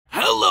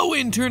Hello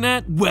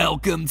Internet,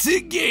 welcome to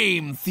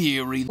Game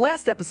Theory.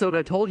 Last episode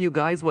I told you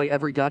guys why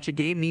every gacha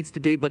game needs to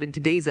do, but in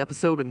today's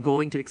episode I'm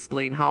going to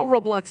explain how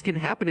Roblox can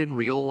happen in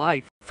real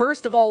life.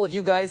 First of all, if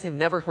you guys have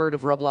never heard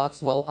of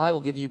Roblox, well, I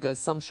will give you guys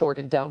some short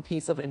and down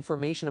piece of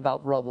information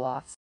about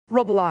Roblox.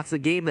 Roblox, a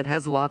game that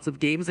has lots of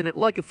games in it.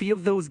 Like a few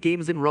of those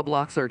games in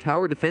Roblox are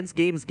tower defense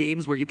games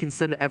where you can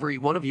send every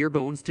one of your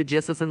bones to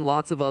Jesus, and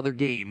lots of other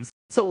games.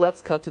 So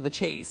let's cut to the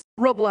chase.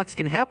 Roblox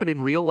can happen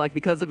in real life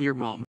because of your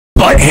mom.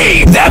 But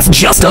hey, that's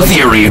just a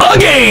theory. A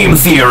game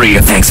theory.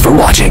 Thanks for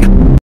watching.